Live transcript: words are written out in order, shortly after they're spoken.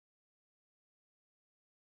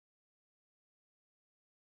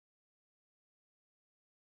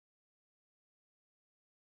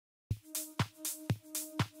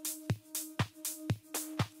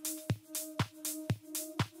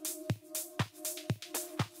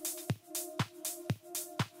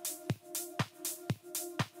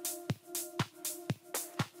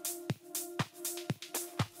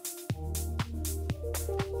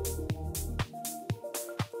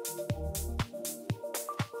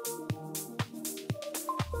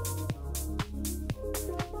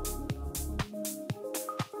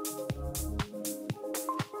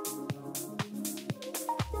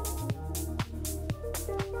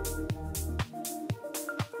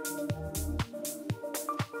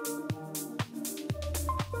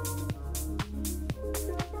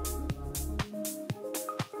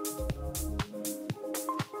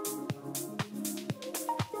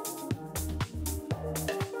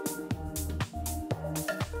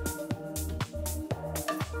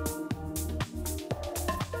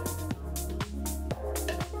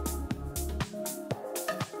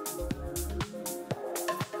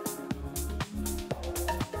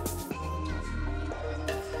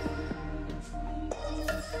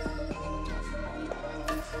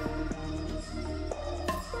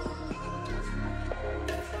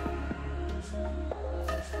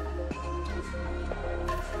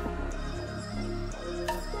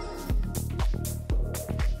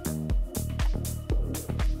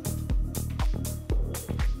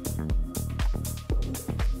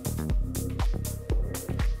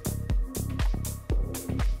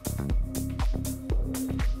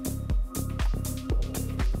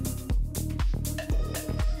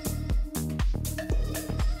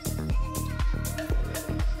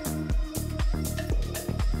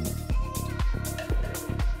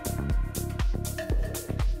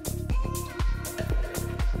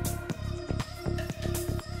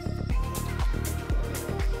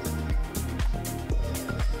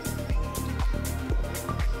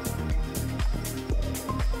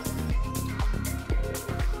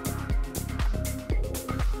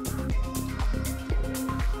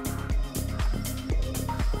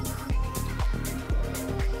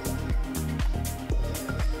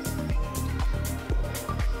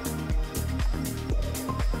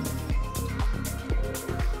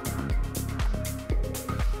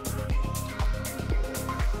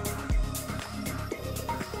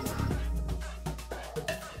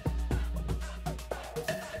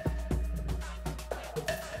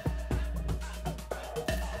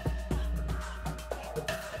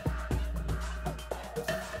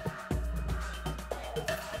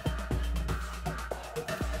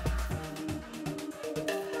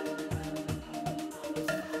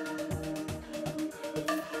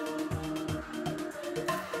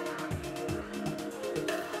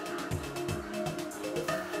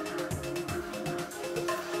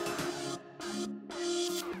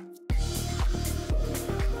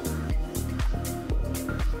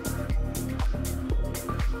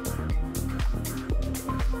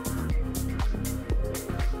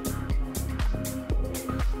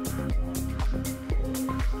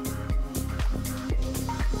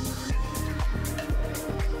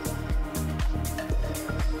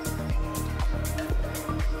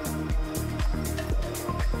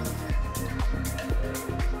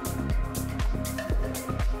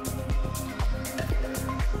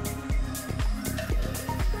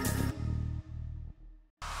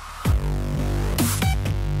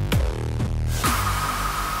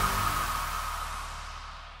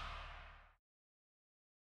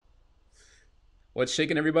What's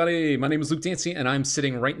shaking, everybody? My name is Luke Dancy, and I'm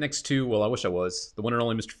sitting right next to, well, I wish I was, the one and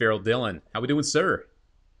only Mr. Farrell Dillon. How we doing, sir?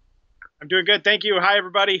 I'm doing good. Thank you. Hi,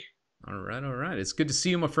 everybody. All right, all right. It's good to see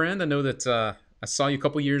you, my friend. I know that I saw you a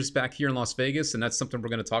couple years back here in Las Vegas, and that's something we're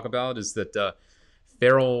going to talk about, is that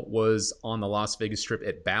Farrell was on the Las Vegas Strip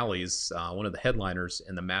at Bally's, one of the headliners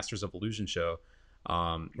in the Masters of Illusion show.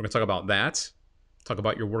 We're going to talk about that, talk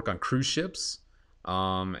about your work on cruise ships,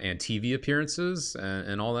 and TV appearances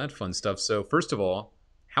and all that fun stuff. So first of all,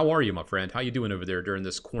 how are you, my friend? How you doing over there during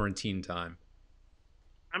this quarantine time?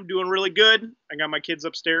 I'm doing really good. I got my kids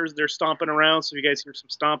upstairs. They're stomping around. So if you guys hear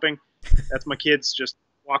some stomping, that's my kids just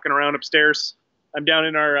walking around upstairs. I'm down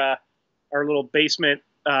in our little basement.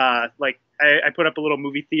 I put up a little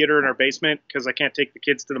movie theater in our basement because I can't take the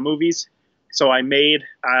kids to the movies. So I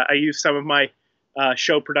used some of my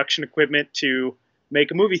show production equipment to make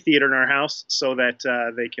a movie theater in our house so that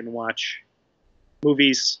they can watch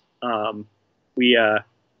movies. We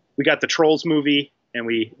got the Trolls movie and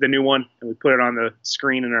the new one, and we put it on the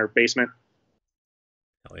screen in our basement.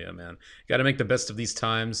 Hell yeah, man. Got to make the best of these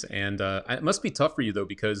times. And it must be tough for you, though,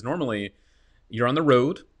 because normally you're on the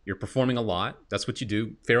road, you're performing a lot. That's what you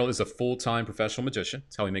do. Farrell is a full-time professional magician.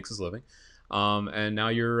 That's how he makes his living. And now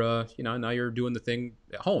now you're doing the thing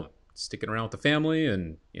at home, sticking around with the family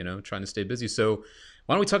and, trying to stay busy. So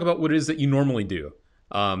why don't we talk about what it is that you normally do?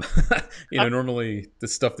 Um, normally the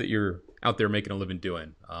stuff that you're out there making a living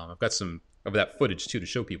doing. I've got some of that footage, too, to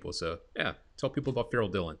show people. So, yeah, tell people about Farrell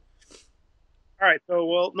Dillon. All right.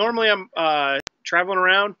 So, normally I'm traveling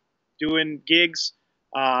around doing gigs.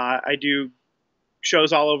 I do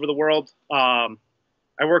shows all over the world. I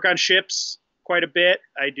work on ships quite a bit.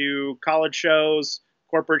 I do college shows,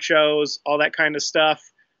 corporate shows, all that kind of stuff.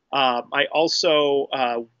 I also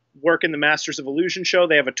work in the Masters of Illusion show.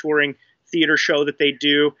 They have a touring theater show that they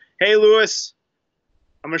do. Hey, Lewis,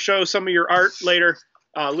 I'm going to show some of your art later.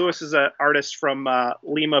 Lewis is an artist from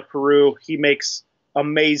Lima, Peru. He makes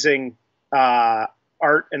amazing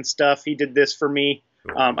art and stuff. He did this for me.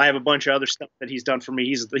 I have a bunch of other stuff that he's done for me.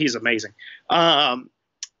 He's amazing. Yeah,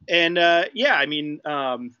 I mean,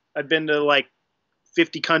 I've been to like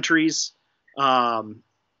 50 countries.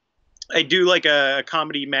 I do like a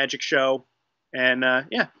comedy magic show, and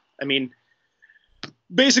yeah, I mean,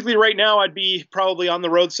 basically right now I'd be probably on the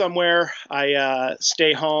road somewhere. I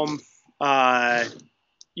stay home, for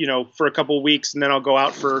a couple of weeks, and then I'll go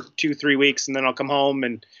out for 2, 3 weeks, and then I'll come home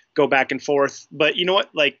and go back and forth. But you know what?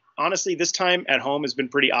 Like, honestly, this time at home has been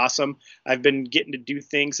pretty awesome. I've been getting to do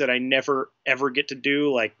things that I never, ever get to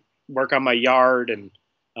do, like work on my yard and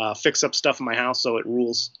fix up stuff in my house. So it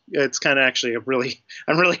rules. It's kind of actually I'm really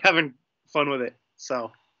having fun with it.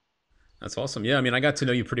 So. That's awesome. Yeah, I mean, I got to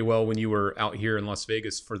know you pretty well when you were out here in Las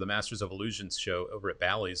Vegas for the Masters of Illusions show over at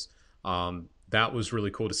Bally's. That was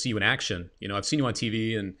really cool to see you in action. I've seen you on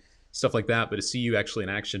TV and stuff like that, but to see you actually in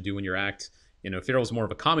action doing your act, Farrell's more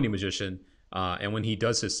of a comedy magician, and when he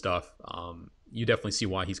does his stuff, you definitely see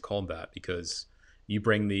why he's called that, because you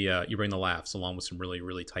bring the laughs along with some really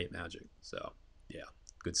really tight magic. So yeah,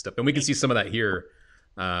 good stuff. And we can see some of that here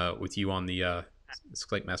with you on the it's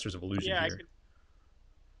like Masters of Illusion Yeah, I here. could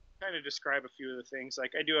kind of describe a few of the things.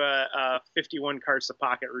 Like I do a 51 cards to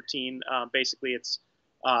pocket routine. Basically, it's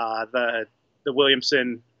the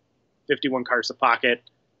Williamson 51 cards to pocket,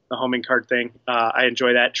 the homing card thing. I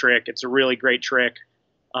enjoy that trick. It's a really great trick.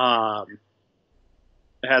 It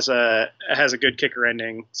has a good kicker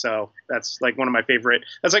ending, so that's like one of my favorite.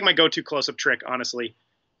 That's like my go-to close-up trick, honestly.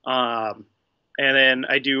 And then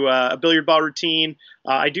I do a billiard ball routine.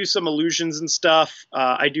 I do some illusions and stuff.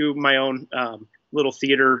 I do my own little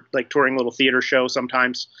theater, like touring little theater show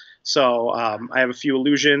sometimes. So I have a few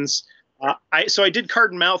illusions. So I did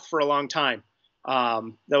card and mouth for a long time.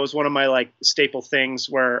 That was one of my like staple things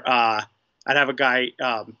where I'd have a guy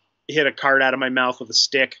hit a card out of my mouth with a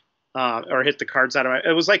stick, or hit the cards out of my.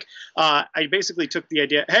 It was like I basically took the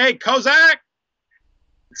idea. Hey, Kozak,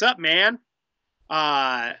 what's up, man?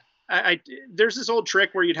 There's this old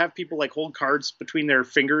trick where you'd have people like hold cards between their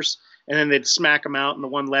fingers, and then they'd smack them out, and the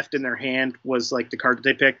one left in their hand was like the card that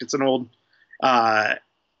they picked. It's an old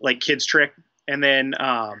like kids trick, and then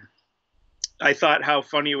I thought how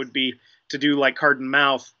funny it would be to do like card and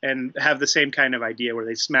mouth and have the same kind of idea where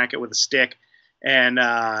they smack it with a stick. And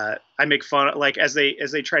I make fun, like as they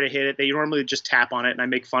try to hit it, they normally just tap on it, and I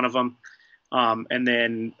make fun of them. And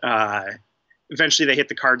then eventually they hit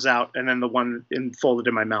the cards out, and then the one folded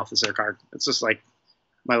in my mouth is their card. It's just like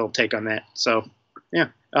my little take on that. So yeah,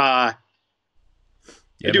 I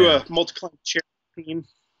Yeah, do man. a multi-climb chair routine,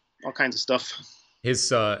 all kinds of stuff.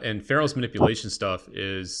 His and Farrell's manipulation stuff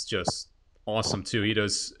is just awesome too. He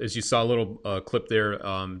does, as you saw a little clip there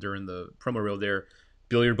during the promo reel there,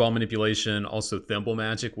 billiard ball manipulation, also thimble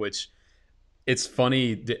magic, which it's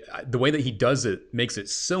funny the way that he does it makes it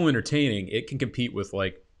so entertaining. It can compete with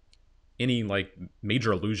like any like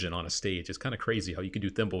major illusion on a stage. It's kind of crazy how you can do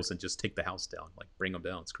thimbles and just take the house down, like bring them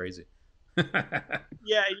down. It's crazy.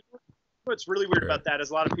 Yeah, what's really weird Right. about that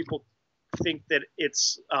is a lot of people think that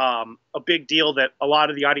it's a big deal that a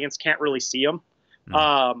lot of the audience can't really see them.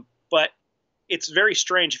 Mm. But it's very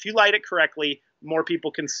strange. If you light it correctly, more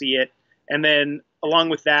people can see it. And then along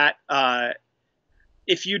with that,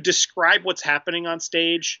 if you describe what's happening on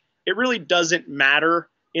stage, it really doesn't matter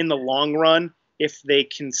in the long run if they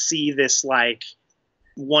can see this like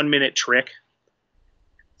 1 minute trick.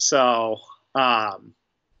 So,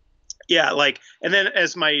 yeah, like, and then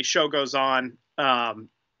as my show goes on,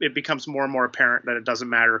 it becomes more and more apparent that it doesn't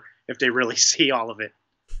matter if they really see all of it.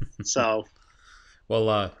 So, Well,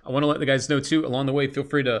 I want to let the guys know too. Along the way, feel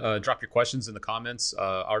free to drop your questions in the comments.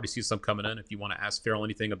 I already see some coming in. If you want to ask Farrell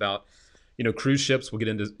anything about, cruise ships, we'll get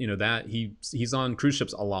into that. He's on cruise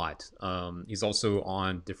ships a lot. He's also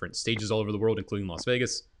on different stages all over the world, including Las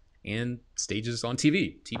Vegas, and stages on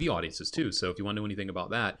TV audiences too. So if you want to know anything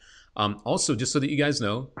about that, also just so that you guys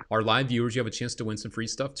know, our live viewers, you have a chance to win some free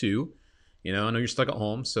stuff too. I know you're stuck at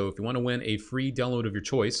home, so if you want to win a free download of your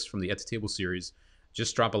choice from the At the Table series,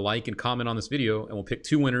 just drop a like and comment on this video, and we'll pick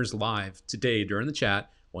 2 winners live today during the chat.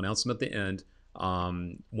 We'll announce them at the end.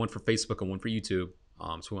 One for Facebook and one for YouTube.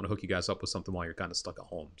 So we want to hook you guys up with something while you're kind of stuck at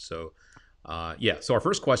home. So, yeah. So our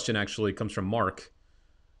first question actually comes from Mark.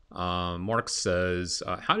 Mark says,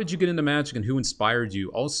 how did you get into magic and who inspired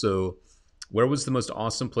you? Also, where was the most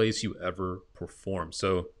awesome place you ever performed?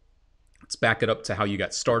 So let's back it up to how you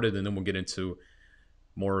got started, and then we'll get into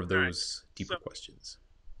more of those deeper questions.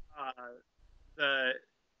 uh,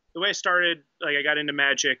 the way I started, like I got into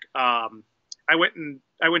magic, I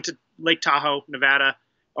went to Lake Tahoe, Nevada,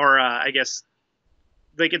 or I guess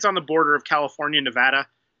like it's on the border of California and Nevada.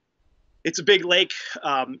 It's a big lake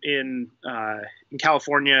in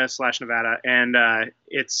California / Nevada, and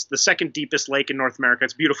it's the second deepest lake in North America.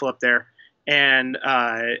 It's beautiful up there. And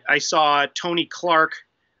I saw Tony Clark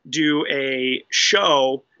do a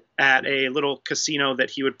show at a little casino that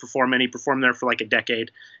he would perform in. He performed there for like a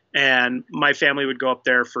decade. And my family would go up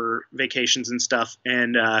there for vacations and stuff.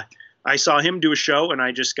 And I saw him do a show, and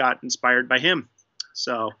I just got inspired by him.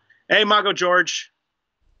 So, hey, Mago George.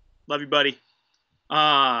 Love you, buddy.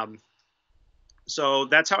 So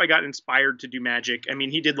that's how I got inspired to do magic. I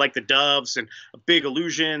mean, he did like the doves and big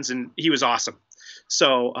illusions, and he was awesome.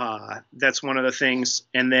 So that's one of the things.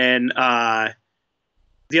 And then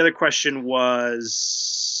the other question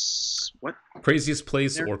was what? Craziest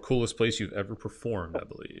place or coolest place you've ever performed, I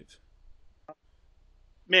believe.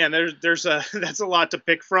 Man, there's a that's a lot to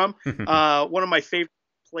pick from. One of my favorite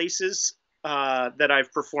places that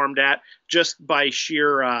I've performed at, just by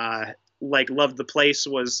sheer like love the place,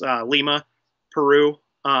 was Lima, Peru.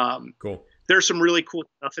 Cool. There's some really cool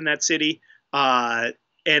stuff in that city,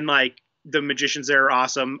 and like the magicians there are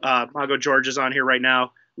awesome. Mago George is on here right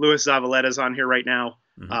now. Luis Zavaleta is on here right now.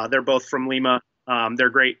 They're both from Lima.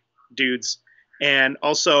 They're great dudes. And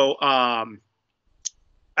also, I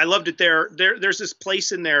loved it there. There's this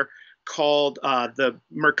place in there called the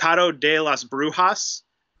Mercado de las Brujas,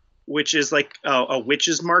 which is like a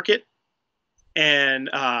witches market. And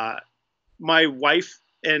my wife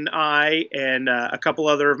and I and a couple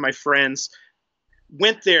other of my friends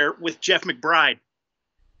went there with Jeff McBride.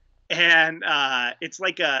 And it's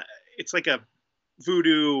like a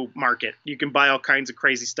voodoo market. You can buy all kinds of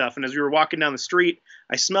crazy stuff. And as we were walking down the street,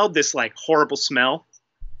 I smelled this like horrible smell.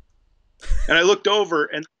 And I looked over,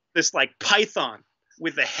 and this like python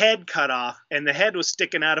with the head cut off, and the head was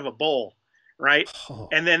sticking out of a bowl, right? Oh.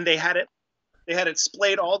 And then they had it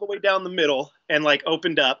splayed all the way down the middle and like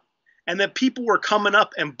opened up. And then people were coming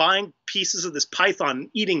up and buying pieces of this python and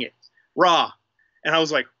eating it raw. And I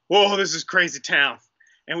was like, whoa, this is crazy town.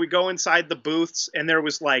 And we go inside the booths, and there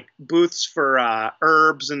was like booths for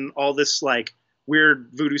herbs and all this like weird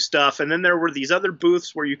voodoo stuff. And then there were these other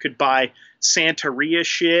booths where you could buy Santeria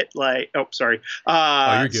shit, like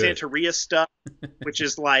Santeria stuff, which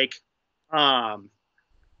is like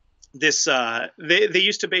this. They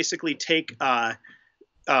used to basically take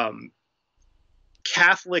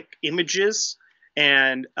Catholic images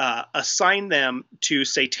and assign them to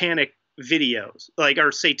satanic videos, like,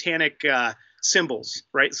 or satanic symbols,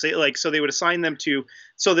 right? So they would assign them to,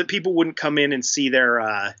 so that people wouldn't come in and see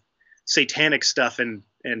their satanic stuff and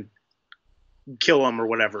kill them or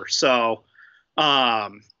whatever. So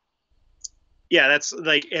yeah, that's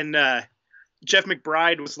like, and Jeff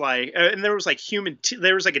McBride was like, and there was like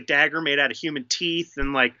there was like a dagger made out of human teeth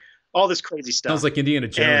and like all this crazy Sounds stuff. like Indiana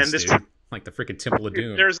And Jones, dude. Like the freaking Temple of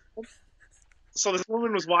Doom. there's so this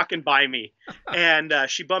woman was walking by me, and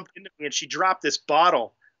she bumped into me, and she dropped this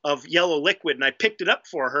bottle of yellow liquid, and I picked it up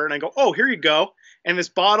for her, and I go, "Oh, here you go." And this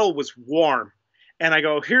bottle was warm, and I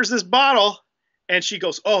go, "Here's this bottle," and she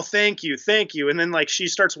goes, "Oh, thank you, thank you." And then like she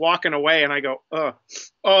starts walking away, and I go,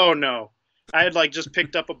 oh no." I had like just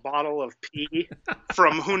picked up a bottle of pee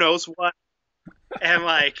from who knows what, and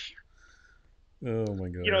like, Oh my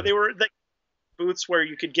you know, god. they were like booths where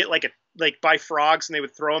you could get like buy frogs, and they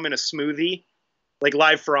would throw them in a smoothie, like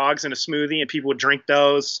live frogs in a smoothie, and people would drink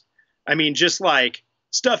those. I mean, just like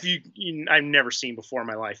stuff I've never seen before in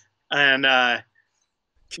my life. And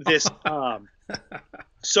this,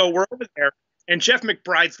 so we're over there, and Jeff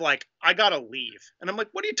McBride's like, "I gotta leave," and I'm like,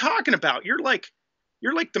 "What are you talking about? You're like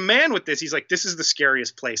the man with this." He's like, "This is the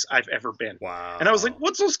scariest place I've ever been." And I was like, Wow.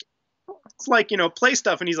 "What's so scary?" It's like, you know, play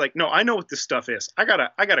stuff. And he's like, "No, I know what this stuff is. I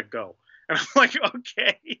gotta go." And I'm like,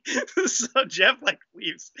 "Okay." So Jeff like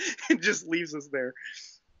leaves and just leaves us there.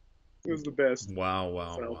 It was the best. Wow,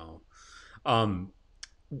 wow, So wow. Um,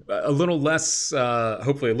 a little less,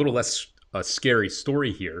 hopefully, a little less scary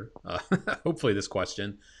story here. Hopefully, this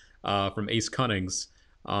question from Ace Cunnings.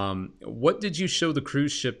 What did you show the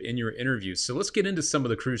cruise ship in your interview? So let's get into some of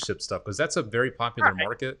the cruise ship stuff because that's a very all popular right.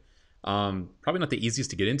 market. Probably not the easiest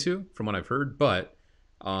to get into from what I've heard, but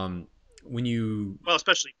when you, Well,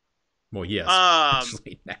 especially well, yes, um.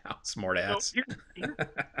 especially now, smart So ass.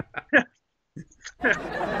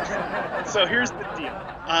 so here's the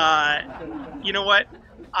deal. You know what?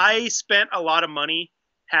 I spent a lot of money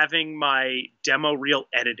having my demo reel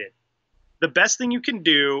edited. The best thing you can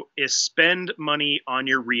do is spend money on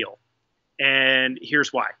your reel, and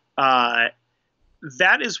here's why.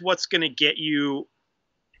 That is what's going to get you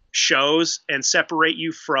shows and separate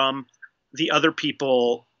you from the other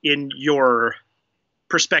people in your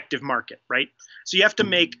prospective market, right? So you have to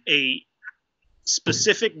make a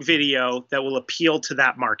specific video that will appeal to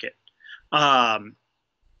that market. Um,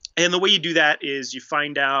 and the way you do that is you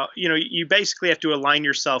find out, you know, you basically have to align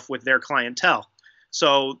yourself with their clientele.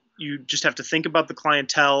 So you just have to think about the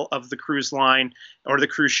clientele of the cruise line or the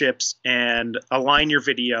cruise ships and align your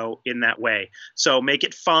video in that way. So make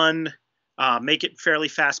it fun, make it fairly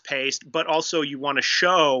fast paced, but also you want to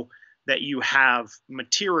show that you have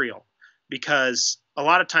material, because a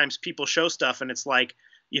lot of times people show stuff and it's like,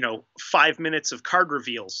 you know, 5 minutes of card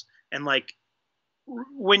reveals. And like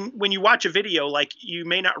when you watch a video, like you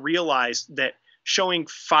may not realize that showing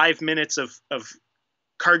 5 minutes of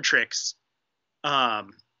card tricks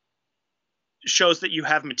um, shows that you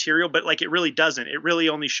have material, but like it really doesn't. It really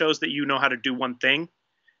only shows that you know how to do one thing,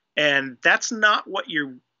 and that's not what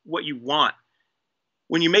you want.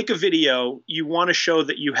 When you make a video, you want to show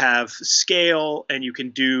that you have scale and you can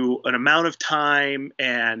do an amount of time,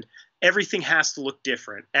 and everything has to look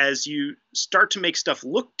different. As you start to make stuff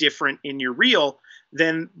look different in your reel,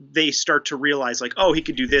 then they start to realize like, oh, he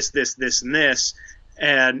could do this, this, this, and this.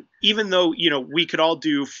 And even though, you know, we could all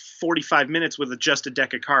do 45 minutes with just a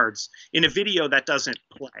deck of cards, in a video that doesn't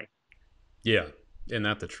play. Yeah, and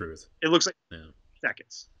not the truth. It looks like Yeah,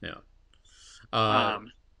 seconds. yeah. Uh,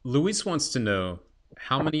 Um, Luis wants to know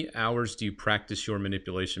how many hours do you practice your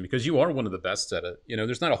manipulation? Because you are one of the best at it. You know,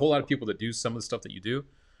 there's not a whole lot of people that do some of the stuff that you do,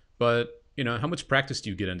 but you know, how much practice do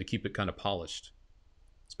you get in to keep it kind of polished,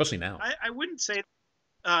 especially now? I wouldn't say.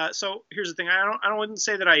 So here's the thing. I wouldn't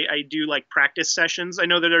say that I do like practice sessions. I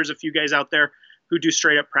know that there's a few guys out there who do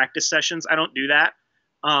straight up practice sessions. I don't do that.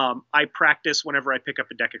 I practice whenever I pick up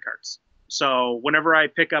a deck of cards. So whenever I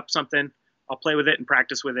pick up something, I'll play with it and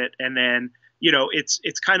practice with it, and then you know it's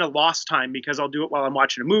kind of lost time because I'll do it while I'm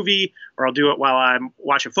watching a movie, or I'll do it while I'm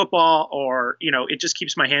watching football, or you know it just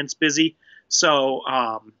keeps my hands busy. So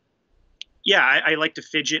yeah, I like to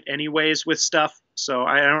fidget anyways with stuff. So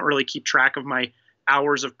I don't really keep track of my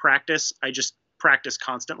hours of practice. I just practice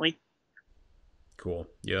constantly. Cool.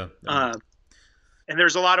 Yeah. Uh, and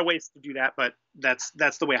there's a lot of ways to do that, but that's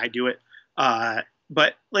the way I do it.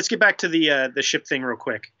 But let's get back to the ship thing real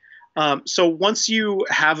quick. So once you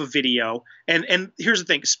have a video, and here's the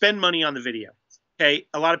thing: spend money on the video. Okay,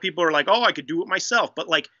 a lot of people are like, "Oh, I could do it myself," but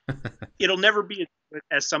like, it'll never be as good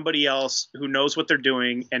as somebody else who knows what they're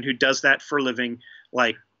doing and who does that for a living.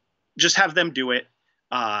 Like, just have them do it.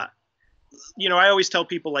 Uh, you know, I always tell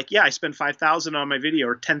people like, yeah, I spend 5,000 on my video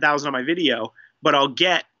or 10,000 on my video, but I'll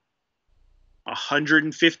get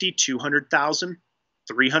 150, 200,000,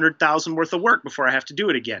 300,000 worth of work before I have to do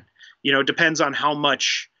it again. You know, it depends on how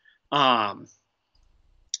much, um,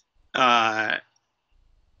 uh,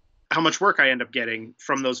 how much work I end up getting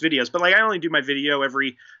from those videos. But like I only do my video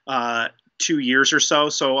every 2 years or so.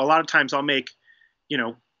 So a lot of times I'll make,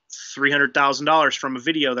 $300,000 from a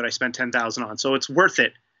video that I spent 10,000 on. So it's worth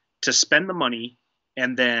it to spend the money,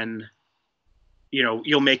 and then,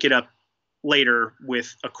 you'll make it up later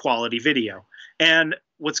with a quality video. And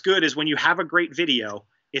what's good is when you have a great video,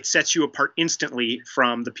 it sets you apart instantly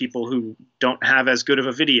from the people who don't have as good of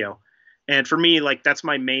a video. And for me, like that's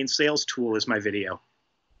my main sales tool is my video.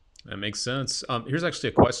 That makes sense. Here's actually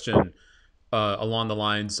a question along the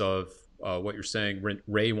lines of what you're saying.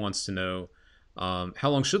 Ray wants to know, how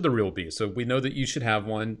long should the reel be? So we know that you should have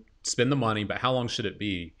one, spend the money, but how long should it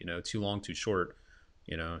be? Too long, too short.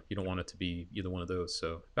 You don't want it to be either one of those.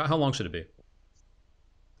 So about how long should it be?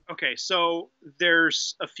 Okay, so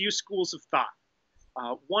there's a few schools of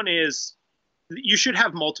thought. One is you should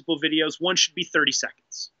have multiple videos. One should be 30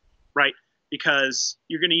 seconds, right? Because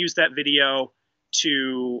you're going to use that video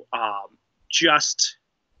to just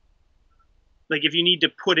like if you need to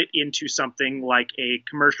put it into something like a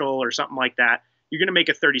commercial or something like that, you're going to make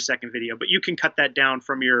a 30-second video, but you can cut that down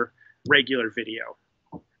from your regular video.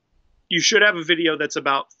 You should have a video that's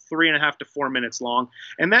about 3.5 to 4 minutes long.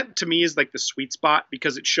 And that to me is like the sweet spot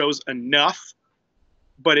because it shows enough,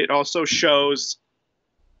 but it also shows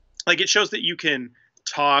like it shows that you can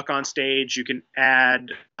talk on stage. You can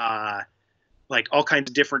add like all kinds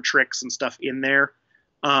of different tricks and stuff in there.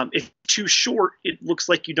 If too short, it looks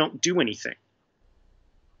like you don't do anything.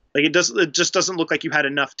 Like it just doesn't look like you had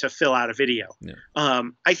enough to fill out a video. Yeah.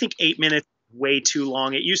 I think 8 minutes is way too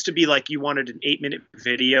long. It used to be like you wanted an 8-minute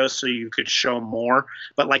video so you could show more,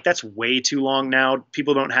 but like that's way too long now.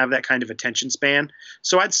 People don't have that kind of attention span.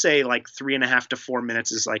 So I'd say like 3.5 to 4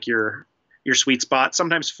 minutes is like your sweet spot.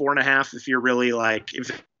 Sometimes 4.5 if you're really like if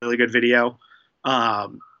it's a really good video.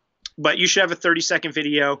 But you should have a 30-second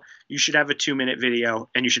video. You should have a 2-minute video,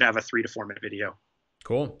 and you should have a 3 to 4 minute video.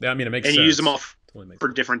 Cool. Yeah, I mean, it makes sense. And you use them all for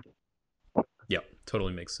different. Yeah,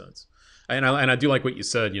 totally makes sense. And I do like what you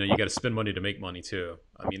said. You got to spend money to make money too.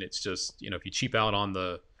 I mean, it's just if you cheap out on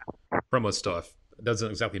the promo stuff, it doesn't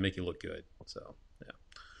exactly make you look good. So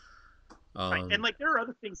yeah. Right. And like there are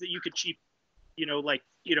other things that you could cheap.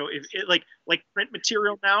 If it like print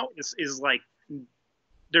material now is like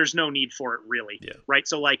there's no need for it really. Yeah. Right.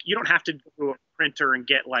 So like you don't have to go to a printer and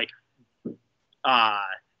get like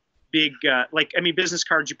big business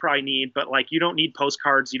cards you probably need, but like you don't need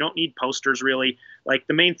postcards, you don't need posters really. Like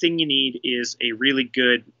the main thing you need is a really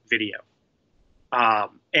good video.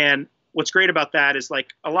 And what's great about that is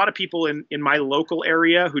like a lot of people in my local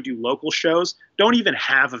area who do local shows don't even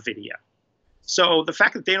have a video. So the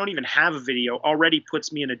fact that they don't even have a video already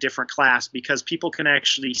puts me in a different class because people can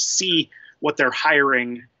actually see what they're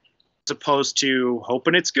hiring as opposed to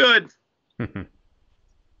hoping it's good.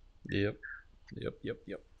 Yep.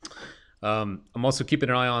 I'm also keeping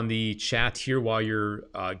an eye on the chat here while you're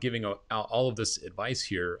giving out all of this advice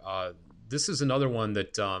here. This is another one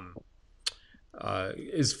that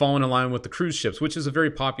is falling in line with the cruise ships, which is a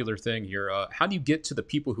very popular thing here. How do you get to the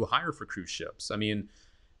people who hire for cruise ships? I mean,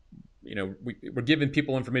 we're giving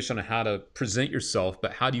people information on how to present yourself,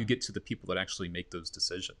 but how do you get to the people that actually make those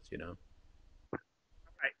decisions,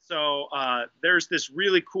 Right. So there's this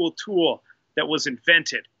really cool tool that was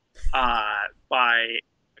invented by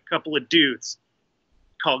a couple of dudes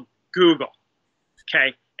called Google.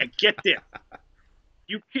 Okay. And get this,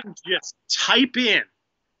 you can just type in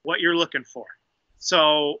what you're looking for.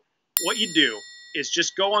 So what you do is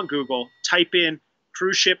just go on Google, type in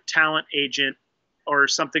cruise ship talent agent or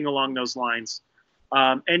something along those lines.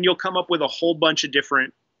 And you'll come up with a whole bunch of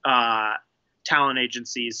different talent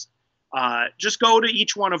agencies. Just go to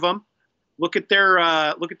each one of them, look at their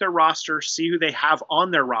roster, see who they have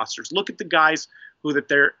on their rosters. Look at the guys who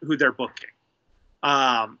they're booking.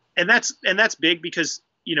 And that's big because,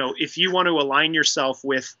 if you want to align yourself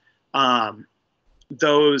with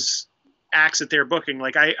those acts that they're booking,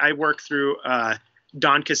 like I work through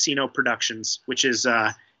Don Casino Productions, which is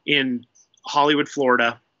in Hollywood,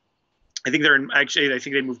 Florida. I think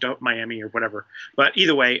they moved to Miami or whatever. But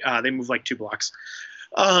either way, they moved like 2 blocks.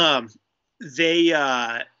 They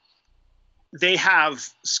have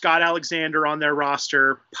Scott Alexander on their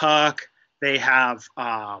roster, Puck. They have,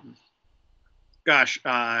 Kyle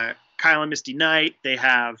and Misty Knight. They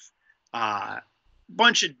have a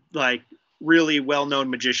bunch of like really well-known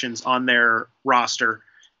magicians on their roster.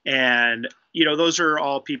 And, those are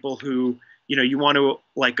all people who, you want to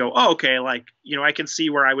like go, oh, okay, like, I can see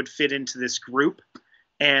where I would fit into this group,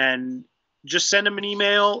 and just send them an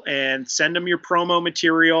email and send them your promo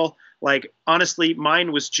material. Like, honestly,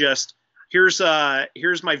 mine was just, here's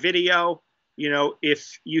my video.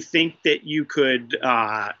 If you think that you could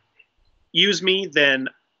use me, then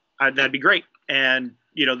that'd be great. And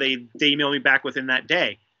they email me back within that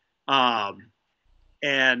day,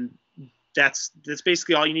 and that's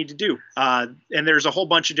basically all you need to do. And there's a whole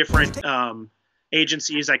bunch of different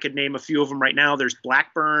agencies. I could name a few of them right now. There's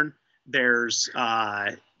Blackburn. There's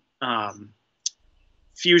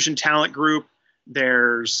Fusion Talent Group.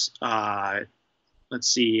 There's let's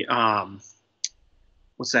see,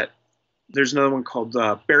 what's that? There's another one called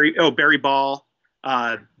Barry Ball.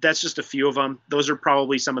 That's just a few of them. Those are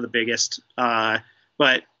probably some of the biggest.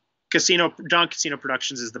 But John Casino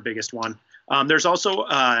Productions is the biggest one. There's also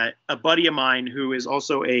a buddy of mine who is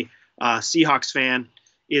also a Seahawks fan,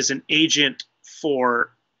 is an agent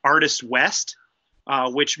for Artist West,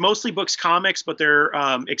 which mostly books comics, but they're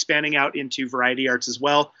expanding out into variety arts as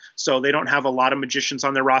well. So they don't have a lot of magicians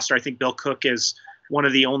on their roster. I think Bill Cook is one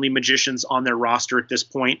of the only magicians on their roster at this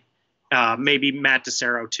point. Maybe Matt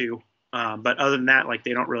DeCero too. But other than that, like,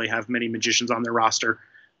 they don't really have many magicians on their roster.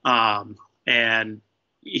 And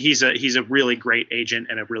he's a really great agent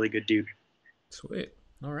and a really good dude. Sweet.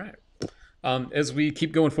 All right. As we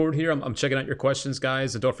keep going forward here, I'm checking out your questions,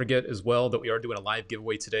 guys. And don't forget as well that we are doing a live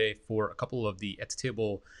giveaway today for a couple of the At the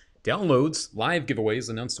Table downloads. Live giveaways,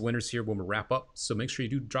 announce the winners here when we wrap up. So make sure you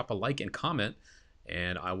do drop a like and comment,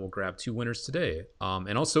 and I will grab 2 winners today.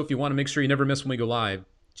 And also, if you want to make sure you never miss when we go live,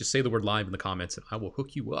 just say the word live in the comments, and I will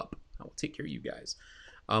hook you up. I will take care of you guys.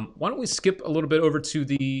 Why don't we skip a little bit over to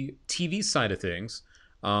the TV side of things?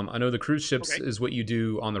 I know the cruise ships is what you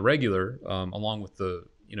do on the regular, along with the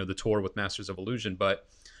the tour with Masters of Illusion. But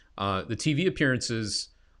the TV appearances,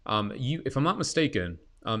 if I'm not mistaken,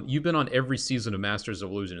 you've been on every season of Masters of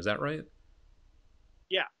Illusion. Is that right?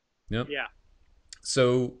 Yeah. Yep. Yeah.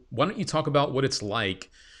 So why don't you talk about what it's like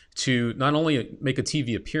to not only make a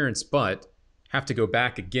TV appearance, but have to go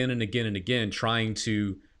back again and again and again, trying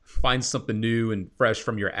to find something new and fresh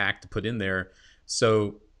from your act to put in there.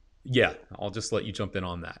 So yeah, I'll just let you jump in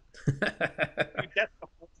on that. Dude, that's the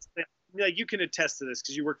hardest thing. Like, you can attest to this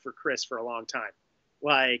because you worked for Chris for a long time.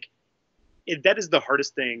 Like, that is the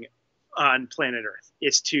hardest thing on planet Earth,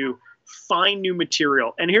 is to find new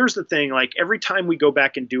material. And here's the thing, like, every time we go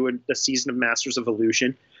back and do a season of Masters of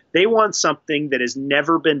Illusion, they want something that has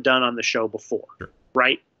never been done on the show before. Sure.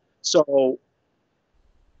 Right? So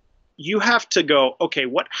you have to go, okay,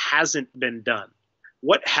 what hasn't been done?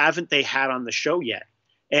 What haven't they had on the show yet?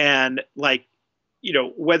 And, like,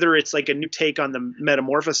 whether it's like a new take on the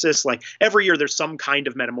metamorphosis, like every year there's some kind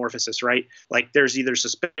of metamorphosis, right? Like, there's either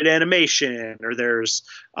suspended animation, or there's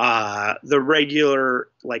the regular,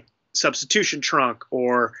 like, substitution trunk,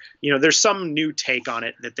 or there's some new take on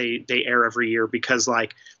it that they air every year, because,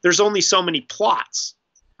 like, there's only so many plots.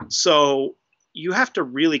 So you have to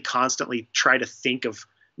really constantly try to think of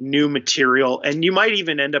new material, and you might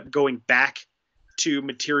even end up going back to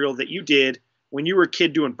material that you did when you were a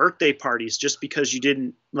kid doing birthday parties, just because you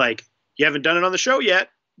didn't, like, you haven't done it on the show yet,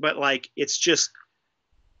 but, like, it's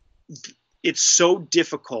so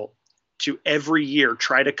difficult to every year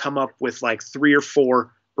try to come up with like 3 or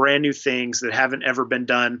 4 brand new things that haven't ever been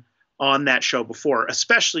done on that show before,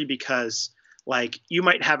 especially because, like, you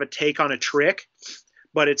might have a take on a trick,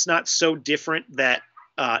 but it's not so different that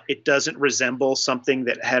it doesn't resemble something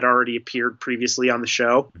that had already appeared previously on the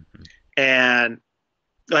show. Mm-hmm. And,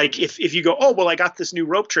 like, if you go, oh, well, I got this new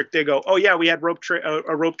rope trick, they go, oh yeah, we had a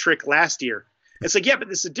rope trick last year. It's like, yeah, but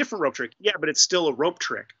this is a different rope trick. Yeah, but it's still a rope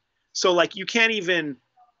trick. So, like, you can't even,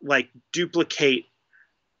 like, duplicate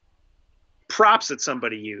props that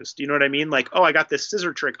somebody used. You know what I mean? Like, oh, I got this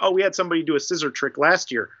scissor trick. Oh, we had somebody do a scissor trick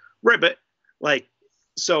last year. Right. But, like,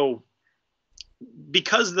 so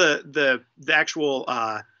because the actual,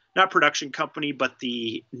 not production company, but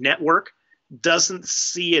the network doesn't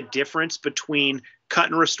see a difference between cut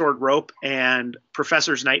and restored rope and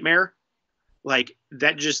Professor's Nightmare, like,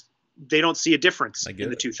 that just, they don't see a difference in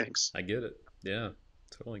the two things. I get it. Yeah,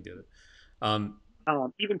 totally get it.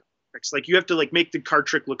 Even tricks, like, you have to, like, make the card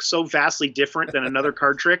trick look so vastly different than another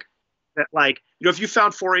card trick that, like, if you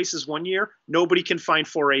found 4 aces one year, nobody can find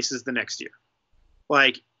 4 aces the next year,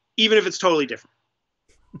 like, even if it's totally different.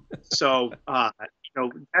 So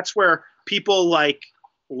that's where people like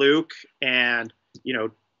Luke and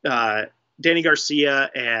Danny Garcia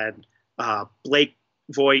and Blake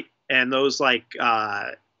Voigt and those, like,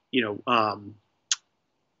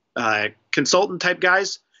 consultant type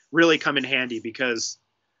guys really come in handy, because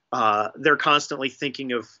they're constantly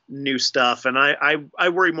thinking of new stuff, and I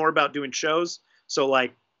worry more about doing shows. So,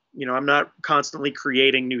 like, I'm not constantly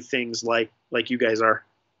creating new things like you guys are.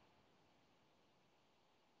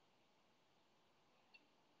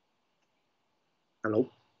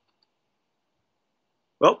 Hello?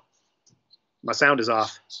 Well, my sound is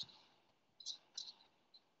off.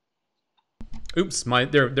 Oops, my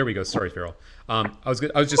there we go. Sorry, Farrell. I was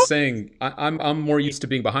just saying I'm more used to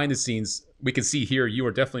being behind the scenes. We can see here you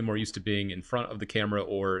are definitely more used to being in front of the camera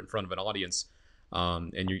or in front of an audience,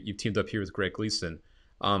 and you've teamed up here with Greg Gleason.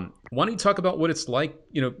 Why don't you talk about what it's like?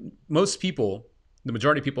 You know, most people, the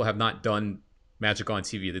majority of people, have not done Magic on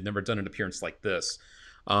TV. They've never done an appearance like this.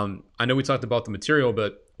 I know we talked about the material,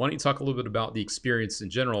 but why don't you talk a little bit about the experience in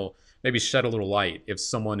general? Maybe shed a little light if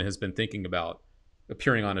someone has been thinking about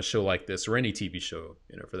appearing on a show like this or any TV show,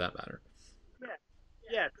 you know, for that matter. Yeah,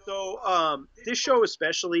 yeah. So this show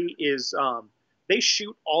especially is they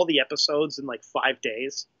shoot all the episodes in like 5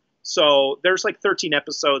 days. So there's like 13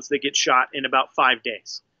 episodes that get shot in about 5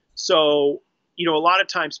 days. So a lot of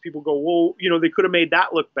times people go, well, they could have made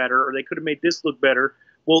that look better, or they could have made this look better.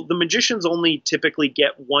 Well, the magicians only typically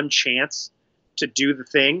get one chance to do the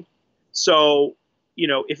thing. So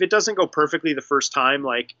if it doesn't go perfectly the first time,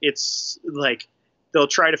 like it's like they'll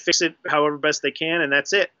try to fix it however best they can, and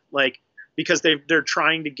that's it. Like, because they're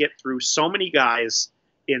trying to get through so many guys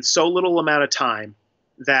in so little amount of time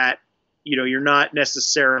that you're not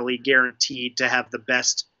necessarily guaranteed to have the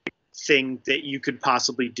best thing that you could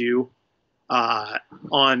possibly do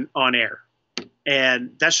on air.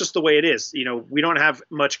 And that's just the way it is. We don't have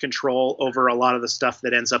much control over a lot of the stuff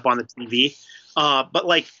that ends up on the TV. But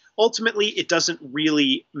like ultimately, it doesn't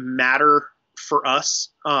really matter for us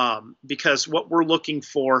because what we're looking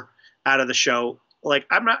for out of the show, like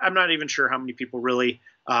I'm not even sure how many people really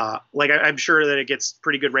I'm sure that it gets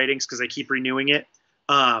pretty good ratings because they keep renewing it.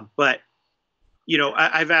 But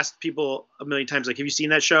I've asked people a million times, like, have you seen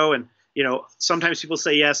that show? And sometimes people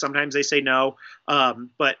say yes, sometimes they say no.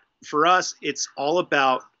 But for us, it's all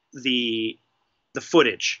about the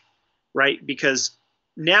footage, right? Because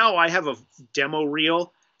now I have a demo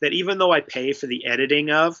reel that even though I pay for the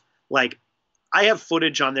editing of, like, I have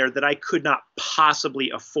footage on there that I could not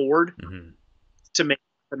possibly afford to make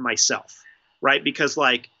happen myself, right? Because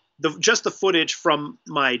like just the footage from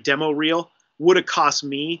my demo reel would have cost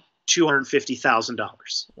me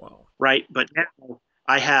 $250,000. Wow. Right? But now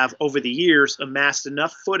I have over the years amassed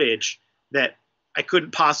enough footage that I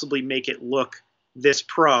couldn't possibly make it look this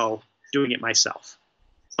pro doing it myself.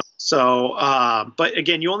 So, but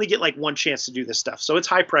again, you only get like one chance to do this stuff. So it's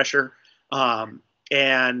high pressure.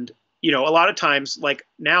 And a lot of times, like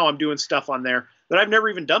now I'm doing stuff on there that I've never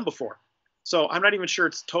even done before. So I'm not even sure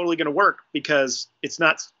it's totally going to work because it's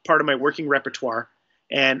not part of my working repertoire.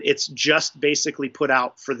 And it's just basically put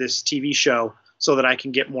out for this TV show so that I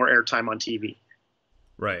can get more airtime on TV.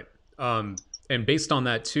 Right. And based on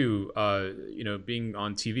that too, being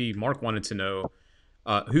on TV, Mark wanted to know,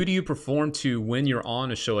 who do you perform to when you're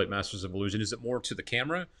on a show like Masters of Illusion? Is it more to the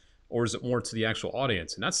camera or is it more to the actual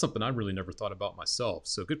audience? And that's something I really never thought about myself.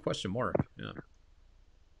 So good question, Mark.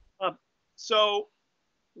 Yeah. So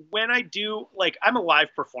when I do, like, I'm a live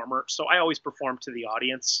performer, so I always perform to the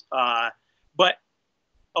audience. But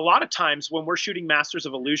a lot of times when we're shooting Masters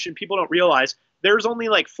of Illusion, people don't realize there's only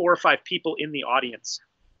like 4 or 5 people in the audience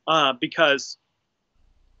because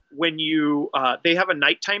when they have a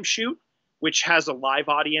nighttime shoot, which has a live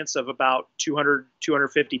audience of about 200,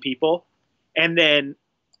 250 people. And then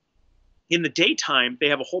in the daytime, they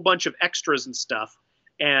have a whole bunch of extras and stuff.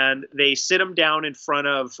 And they sit them down in front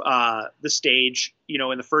of the stage,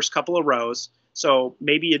 in the first couple of rows. So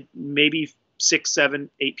maybe 6, 7,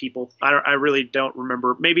 8 people. I really don't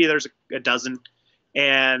remember. Maybe there's a dozen.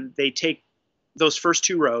 And they take those first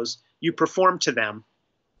 2 rows. You perform to them.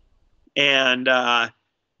 And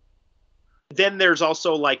then there's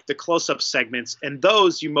also like the close-up segments. And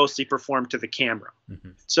those you mostly perform to the camera.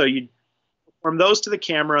 So you perform those to the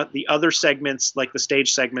camera. The other segments, like the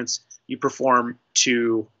stage segments, you perform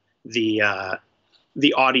to the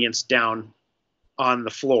audience down on the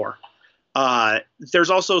floor. There's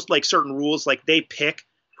also like certain rules, like they pick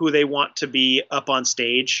who they want to be up on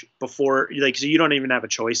stage before, like, so you don't even have a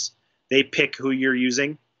choice. They pick who you're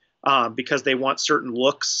using because they want certain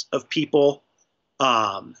looks of people.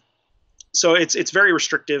 So it's very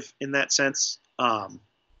restrictive in that sense.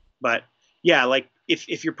 But yeah, like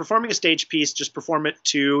if you're performing a stage piece, just perform it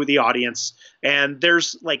to the audience. And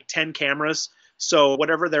there's like 10 cameras, so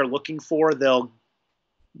whatever they're looking for, they'll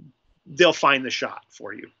find the shot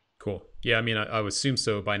for you. Cool. Yeah, I mean, I would assume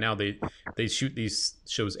so. By now, they shoot these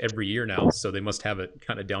shows every year now, so they must have it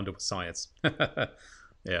kind of down to a science.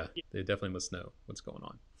 Yeah, they definitely must know what's going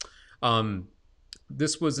on.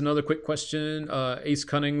 This was another quick question. Ace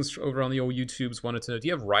Cunnings over on the old YouTubes wanted to know, do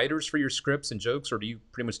you have writers for your scripts and jokes, or do you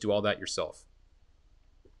pretty much do all that yourself?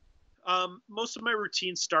 Most of my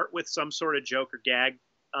routines start with some sort of joke or gag,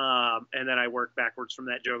 and then I work backwards from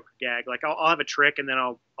that joke or gag. Like I'll have a trick, and then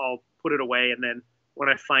I'll put it away, and then when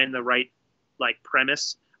I find the right like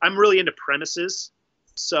premise. I'm really into premises.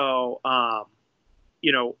 So,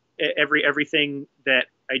 you know, everything that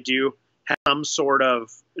I do has some sort of,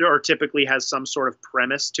 or typically has some sort of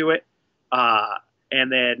premise to it. Uh,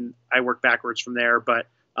 and then I work backwards from there. But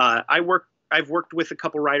I've worked with a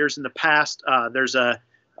couple writers in the past. There's a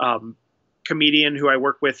um, comedian who I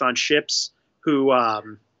work with on ships who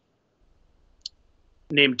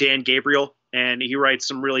named Dan Gabriel, and he writes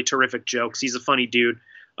some really terrific jokes. He's a funny dude.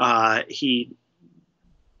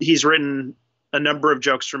 He's written a number of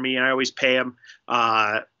jokes for me, and I always pay him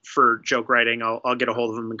for joke writing. I'll get a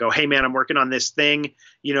hold of him and go, hey man, I'm working on this thing,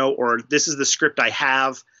 you know, or this is the script I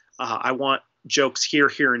have. I want jokes here,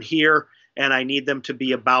 here, and here, and I need them to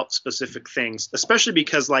be about specific things, especially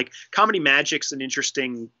because like comedy magic's an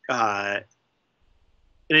interesting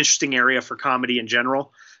area for comedy in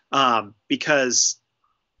general, because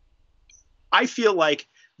I feel like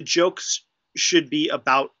the jokes should be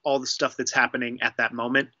about all the stuff that's happening at that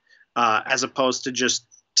moment, as opposed to just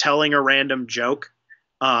telling a random joke.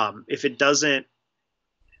 If it doesn't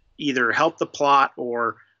either help the plot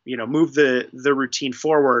or, you know, move the routine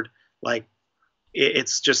forward, like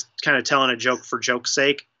it's just kind of telling a joke for joke's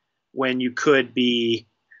sake, when you could be,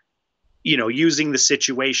 you know, using the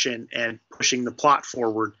situation and pushing the plot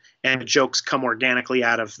forward, and jokes come organically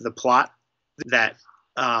out of the plot. That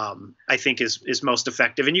I think is most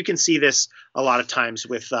effective. And you can see this a lot of times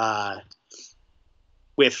with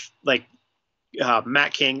like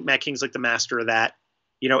Matt King. Matt King's like the master of that.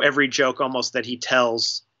 You know, every joke almost that he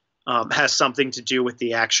tells has something to do with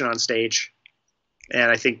the action on stage. And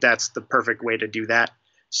I think that's the perfect way to do that.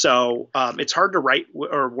 So it's hard to write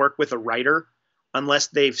or work with a writer unless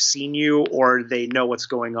they've seen you or they know what's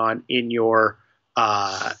going on in your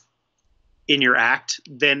act.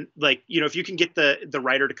 Then, like, you know, if you can get the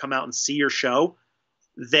writer to come out and see your show,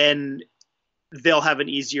 then they'll have an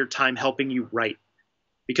easier time helping you write,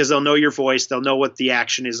 because they'll know your voice, they'll know what the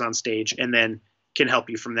action is on stage, and then can help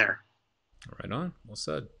you from there. Right on. Well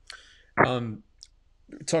said.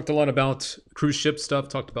 Talked a lot about cruise ship stuff,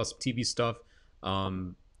 talked about some TV stuff.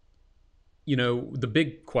 Um, you know, the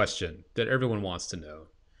big question that everyone wants to know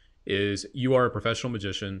is, you are a professional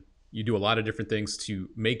magician. You do a lot of different things to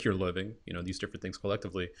make your living, you know, these different things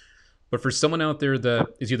collectively. But for someone out there that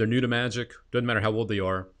is either new to magic, doesn't matter how old they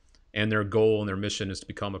are, and their goal and their mission is to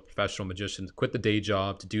become a professional magician, to quit the day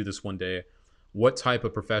job, to do this one day, what type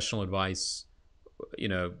of professional advice, you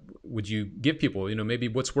know, would you give people? You know, maybe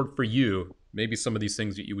what's worked for you, maybe some of these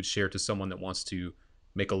things that you would share to someone that wants to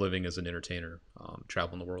make a living as an entertainer,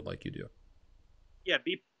 traveling the world like you do. Yeah,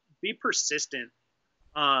 be persistent.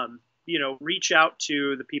 You know, reach out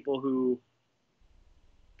to the people who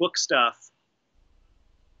book stuff.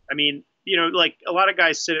 I mean, you know, like a lot of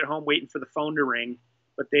guys sit at home waiting for the phone to ring,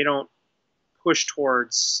 but they don't push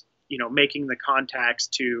towards, you know, making the contacts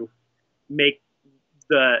to make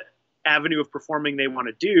the avenue of performing they want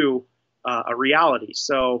to do a reality.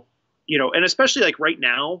 So, you know, and especially like right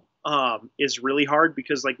now is really hard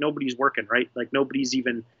because like nobody's working, right? Like nobody's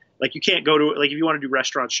even, like you can't go to, like if you want to do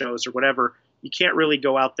restaurant shows or whatever, you can't really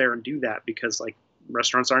go out there and do that because like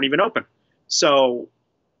restaurants aren't even open. So,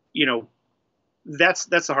 you know, that's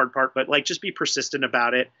the hard part, but like just be persistent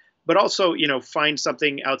about it. But also, you know, find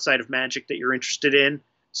something outside of magic that you're interested in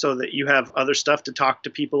so that you have other stuff to talk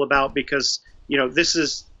to people about, because, you know, this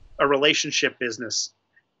is a relationship business.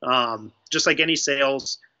 Just like any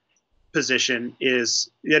sales position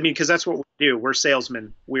is, I mean, because that's what we do. We're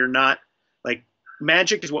salesmen. We're not like,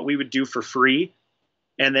 magic is what we would do for free.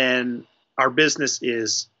 And then our business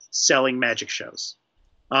is selling magic shows.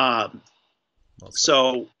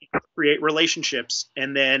 So create relationships.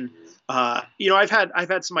 And then, you know, I've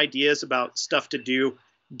had some ideas about stuff to do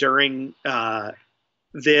during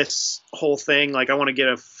this whole thing. Like I want to get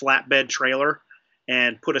a flatbed trailer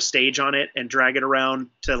and put a stage on it and drag it around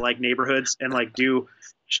to like neighborhoods and like do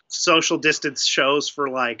social distance shows for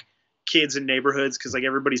like kids in neighborhoods, because like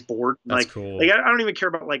everybody's bored. That's Like, cool. like I don't even care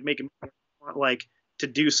about like making, like to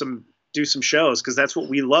do some shows because that's what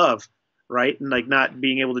we love, right? And like not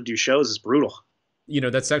being able to do shows is brutal. You know,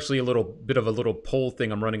 that's actually a little bit of a little poll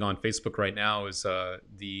thing I'm running on Facebook right now. Is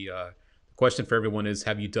the question for everyone is,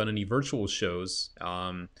 have you done any virtual shows?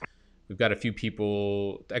 We've got a few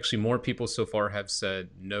people, actually more people so far have said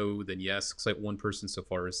no than yes. Looks like one person so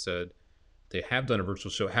far has said they have done a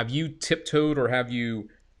virtual show. Have you tiptoed or have you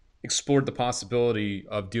explored the possibility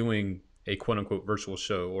of doing a quote unquote virtual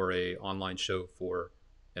show or a online show for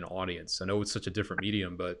an audience? I know it's such a different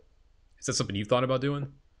medium, but is that something you've thought about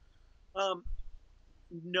doing? Um,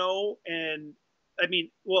 no, and I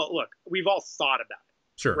mean, well, look, we've all thought about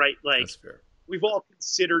it, Sure, right? Like that's fair. we've all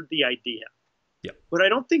considered the idea. Yeah. but I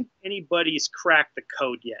don't think anybody's cracked the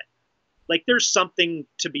code yet. Like there's something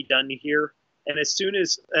to be done here. And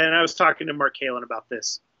and I was talking to Mark Halen about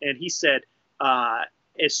this, and he said, uh,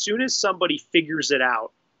 as soon as somebody figures it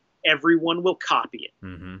out, everyone will copy it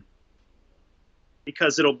Mm-hmm.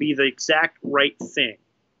 because it'll be the exact right thing.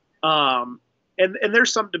 Um, and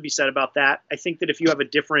there's something to be said about that. I think that if you have a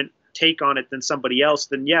different take on it than somebody else,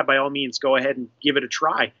 then yeah, by all means, go ahead and give it a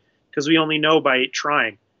try because we only know by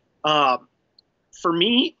trying. Um, for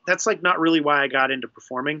me, that's like not really why I got into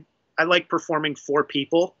performing. I like performing for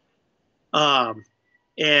people. Um,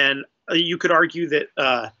 and you could argue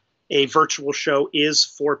that a virtual show is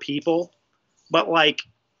for people, but like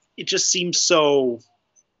it just seems so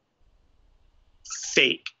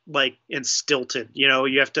fake, like and stilted. You know,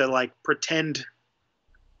 you have to like pretend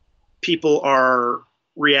people are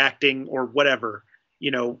reacting or whatever.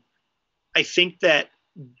 You know, I think that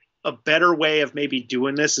a better way of maybe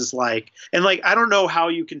doing this is like, and like I don't know how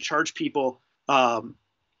you can charge people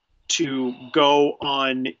to go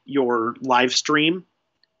on your live stream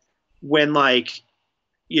when like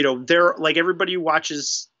they're like everybody who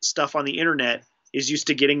watches stuff on the internet is used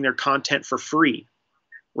to getting their content for free,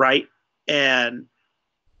 right? And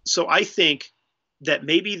so I think that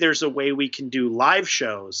maybe there's a way we can do live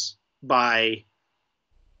shows by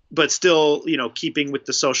but still keeping with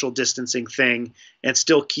the social distancing thing and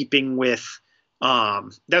still keeping with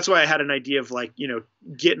that's why I had an idea of like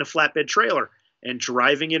getting a flatbed trailer and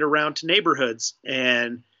driving it around to neighborhoods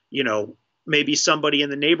and maybe somebody in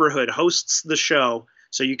the neighborhood hosts the show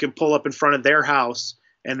so you can pull up in front of their house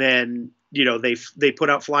and then they put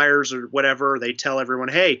out flyers or whatever, they tell everyone,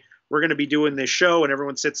 hey, we're going to be doing this show, and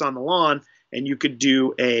everyone sits on the lawn and you could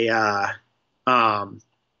do a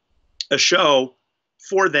show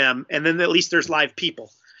for them, and then at least there's live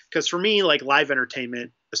people. Because for me, like live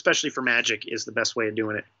entertainment, especially for magic, is the best way of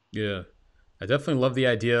doing it. Yeah. I definitely love the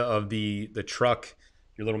idea of the truck,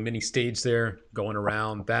 your little mini stage there going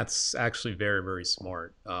around. That's actually very, very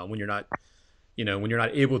smart. When you're not, when you're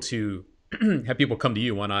not able to have people come to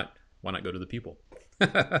you, why not go to the people?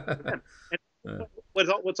 Yeah. And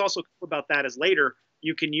what's also cool about that is later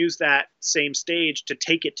you can use that same stage to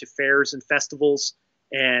take it to fairs and festivals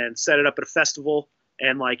and set it up at a festival,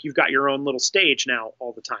 and like you've got your own little stage now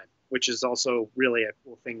all the time, which is also really a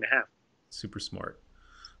cool thing to have. Super smart.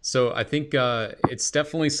 So I think it's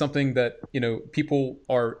definitely something that people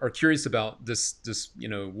are curious about this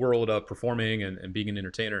world of performing and being an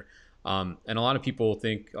entertainer. And a lot of people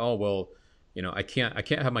think, oh well, I can't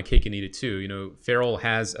have my cake and eat it too. Farrell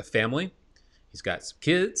has a family, he's got some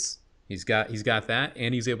kids, he's got that,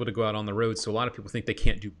 and he's able to go out on the road. So a lot of people think they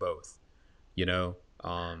can't do both. You know,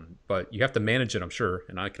 but you have to manage it, I'm sure.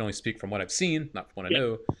 And I can only speak from what I've seen, not from what I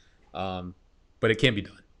Yeah. know. But it can be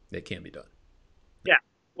done. It can be done. Yeah.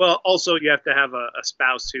 Well, also you have to have a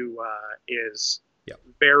spouse who is Yeah.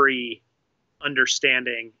 very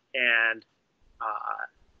understanding and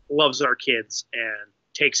loves our kids and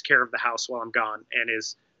takes care of the house while I'm gone and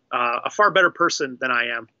is a far better person than I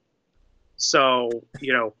am. So,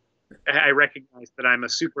 I recognize that I'm a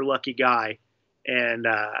super lucky guy, and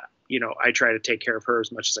I try to take care of her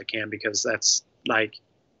as much as I can because that's like,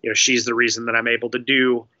 she's the reason that I'm able to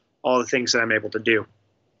do all the things that I'm able to do.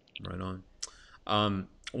 Right on.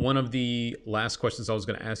 One of the last questions I was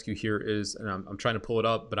going to ask you here is, and I'm trying to pull it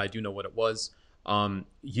up, but I do know what it was.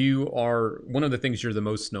 You are one of the things you're the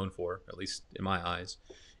most known for, at least in my eyes,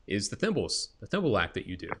 is the thimble act that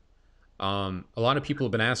you do. A lot of people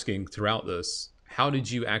have been asking throughout this, how did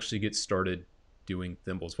you actually get started doing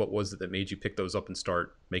thimbles? What was it that made you pick those up and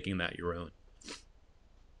start making that your own?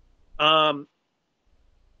 Um,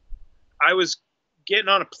 I was getting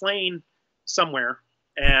on a plane somewhere,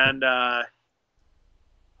 and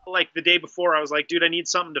like the day before, I was like, dude, I need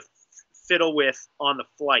something to fiddle with on the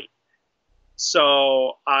flight.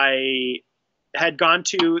 So I had gone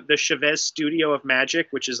to the Chavez Studio of Magic,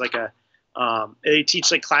 which is like they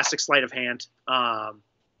teach like classic sleight of hand.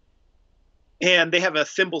 And they have a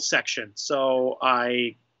thimble section. So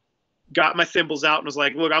I got my thimbles out and was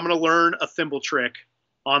like, look, I'm going to learn a thimble trick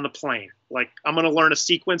on the plane. Like I'm going to learn a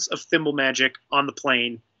sequence of thimble magic on the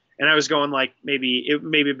plane. And I was going like maybe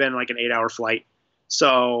been like an 8-hour flight.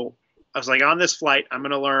 So I was like, on this flight, I'm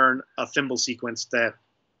going to learn a thimble sequence that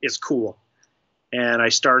is cool. And I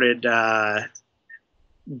started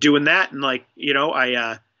doing that. And like,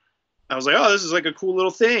 I was like, oh, this is like a cool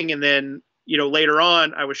little thing. And then, later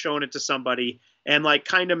on, I was showing it to somebody and like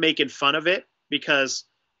kind of making fun of it because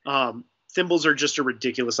thimbles are just a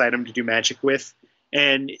ridiculous item to do magic with.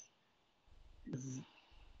 And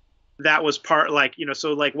that was part like,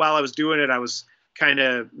 so like while I was doing it, I was kind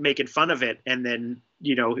of making fun of it. And then,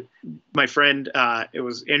 my friend, it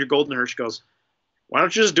was Andrew Goldenhirsch, goes, "Why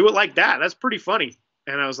don't you just do it like that? That's pretty funny."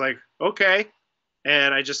 And I was like, "Okay."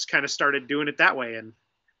 And I just kind of started doing it that way. And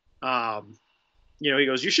he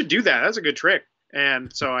goes, "You should do that. That's a good trick."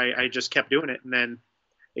 And so I just kept doing it, and then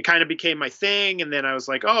it kind of became my thing. And then I was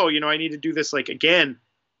like, "Oh, I need to do this like again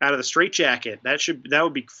out of the straitjacket. That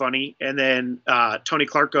would be funny." And then Tony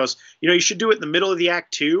Clark goes, "You should do it in the middle of the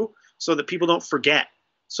act too, so that people don't forget."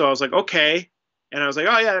 So I was like, "Okay." And I was like,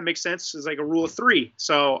 "Oh yeah, that makes sense. It's like a rule of 3."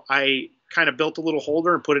 So I kind of built a little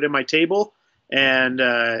holder and put it in my table, and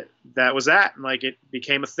that was that. And like it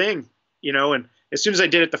became a thing, And as soon as I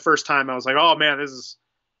did it the first time, I was like, "Oh man, this is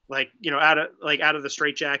like out of the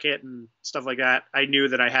straitjacket and stuff like that." I knew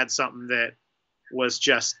that I had something that was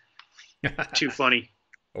just too funny.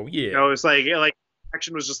 Oh yeah. It was like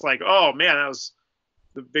action was just like, "Oh man, that was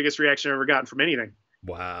the biggest reaction I've ever gotten from anything."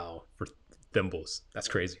 Wow, for thimbles, that's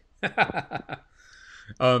crazy.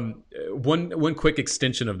 One quick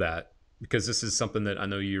extension of that, because this is something that I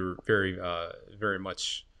know you're very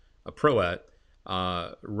much a pro at.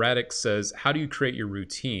 Radix says, "How do you create your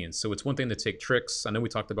routine?" So it's one thing to take tricks. I know we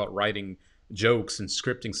talked about writing jokes and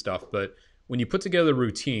scripting stuff, but when you put together a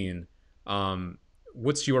routine,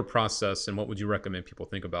 what's your process, and what would you recommend people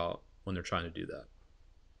think about when they're trying to do that?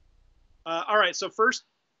 All right, so first,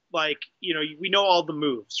 we know all the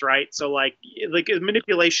moves, right? So like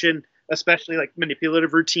manipulation, especially like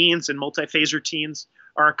manipulative routines and multi-phase routines,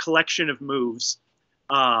 are a collection of moves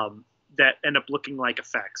that end up looking like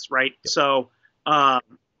effects, right? Yep. So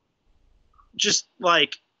just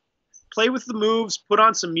like play with the moves, put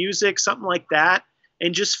on some music, something like that,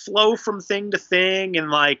 and just flow from thing to thing.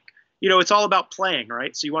 And it's all about playing,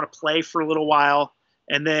 right? So you want to play for a little while,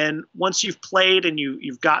 and then once you've played and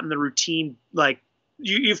you've gotten the routine, like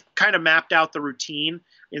you've kind of mapped out the routine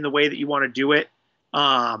in the way that you want to do it.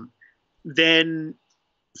 Then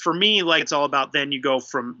for me, like it's all about then you go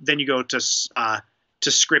to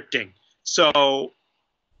scripting. So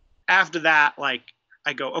after that, like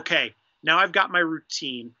I go, okay, now I've got my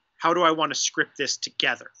routine. How do I want to script this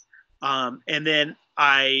together? And then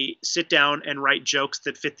I sit down and write jokes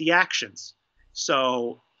that fit the actions.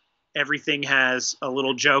 So everything has a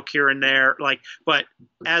little joke here and there. But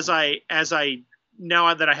as I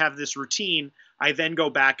now that I have this routine, I then go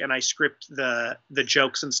back and I script the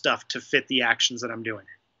jokes and stuff to fit the actions that I'm doing.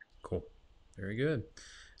 Cool. Very good.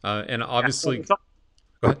 And obviously, go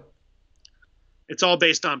ahead. It's all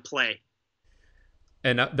based on play.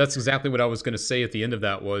 And that's exactly what I was going to say at the end of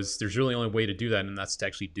that was there's really only way to do that, and that's to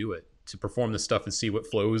actually do it, to perform the stuff and see what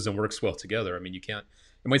flows and works well together. I mean, you can't,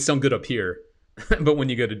 it might sound good up here, but when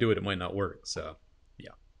you go to do it, it might not work. So, yeah.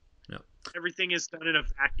 Everything is done in a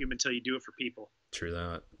vacuum until you do it for people. True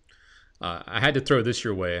that. I had to throw this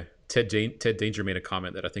your way. Ted Danger made a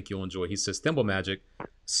comment that I think you'll enjoy. He says, "Thimble magic,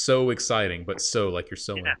 so exciting, but so like you're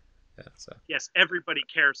sewing." Yeah. Yeah, so. Yes, everybody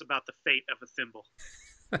cares about the fate of a thimble.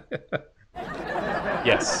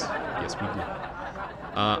 Yes, we do.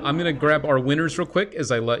 I'm going to grab our winners real quick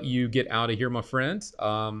as I let you get out of here, my friend.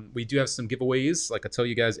 We do have some giveaways. Like I tell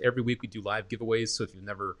you guys, every week we do live giveaways. So if you've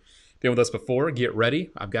never been with us before, get ready.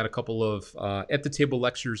 I've got a couple of at the table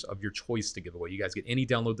lectures of your choice to give away. You guys get any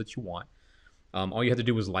download that you want. All you have to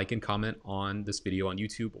do is like and comment on this video on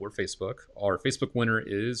YouTube or Facebook. Our Facebook winner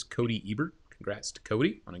is Cody Ebert. Congrats to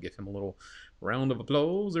Cody. I'm going to give him a little round of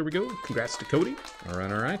applause. There we go. Congrats to Cody. All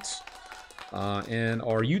right. And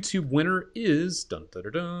our YouTube winner is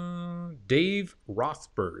Dave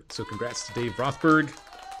Rothberg. So congrats to Dave Rothberg.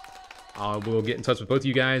 We'll get in touch with both of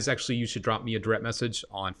you guys. Actually, you should drop me a direct message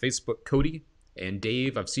on Facebook, Cody and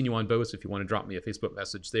Dave. I've seen you on both. If you want to drop me a Facebook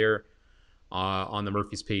message there on the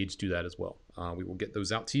Murphy's page, do that as well. We will get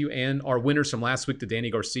those out to you. And our winners from last week, the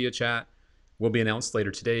Danny Garcia chat, will be announced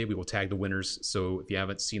later today. We will tag the winners. So if you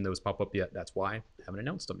haven't seen those pop up yet, that's why I haven't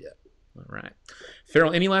announced them yet. All right.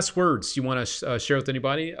 Farrell, any last words you want to share with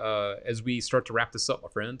anybody as we start to wrap this up, my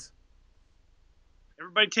friend?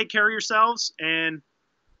 Everybody take care of yourselves, and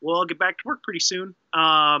we'll all get back to work pretty soon.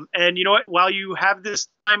 And you know what? While you have this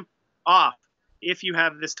time off, if you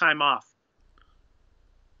have this time off,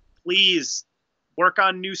 please work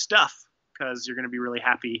on new stuff because you're going to be really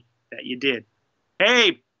happy that you did.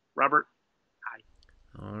 Hey, Robert. Hi.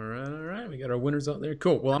 All right. We got our winners out there.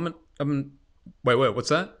 Cool. Well, wait, what's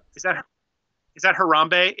that? Is that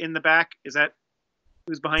Harambe in the back? Is that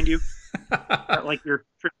who's behind you? Like your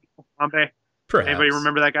Harambe? Perhaps. Anybody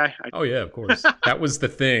remember that guy? Oh yeah, of course. That was the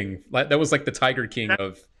thing. That was like the Tiger King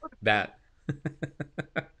of that.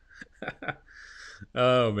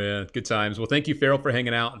 Oh man, good times. Well, thank you, Farrell, for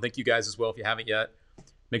hanging out, and thank you guys as well. If you haven't yet,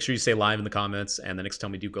 make sure you say live in the comments, and the next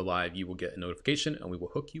time we do go live, you will get a notification, and we will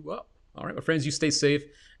hook you up. All right, my friends, you stay safe.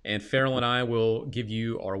 And Farrell and I will give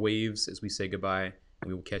you our waves as we say goodbye. And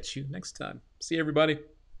we will catch you next time. See you, everybody.